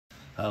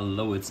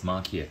Hello, it's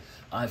Mark here.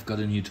 I've got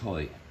a new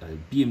toy, a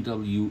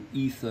BMW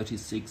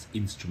E36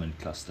 Instrument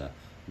Cluster,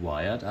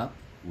 wired up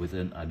with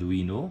an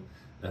Arduino,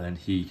 and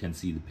here you can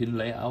see the pin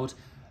layout.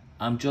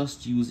 I'm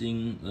just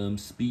using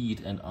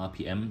speed and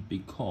RPM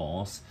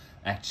because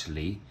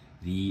actually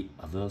the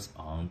others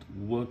aren't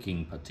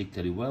working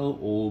particularly well,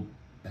 or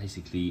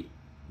basically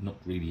not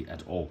really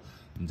at all.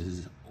 And this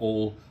is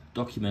all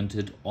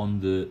documented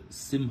on the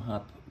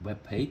SimHub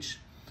webpage.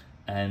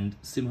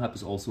 And SimHub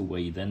is also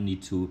where you then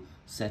need to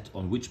set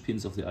on which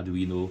pins of the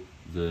Arduino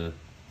the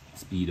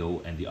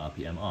speedo and the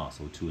RPM are,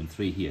 so 2 and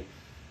 3 here.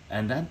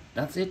 And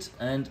that's it,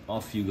 and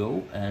off you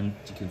go. And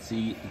you can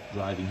see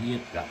driving here,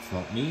 that's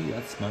not me,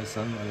 that's my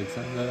son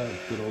Alexander,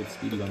 good old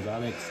Speedy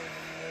Gonzalez.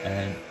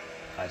 And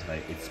I tell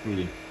you, it's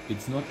brilliant.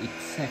 It's not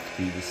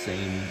exactly the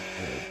same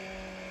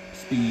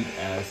speed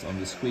as on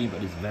the screen,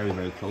 but it's very,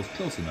 very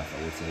close enough,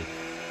 I would say.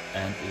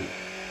 And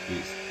it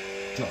is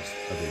just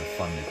a bit of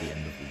fun at the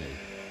end of the day.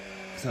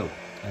 So,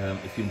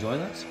 if you enjoy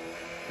that,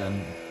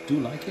 then do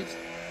like it.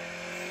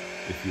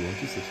 If you want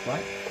to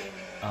subscribe,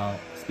 I'll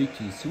speak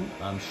to you soon.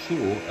 I'm sure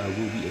there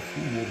will be a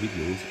few more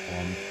videos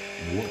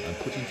on what I'm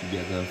putting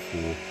together for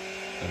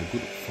a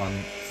good, fun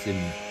sim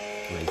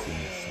racing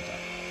setup.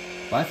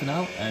 Bye for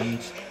now, and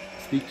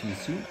speak to you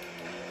soon.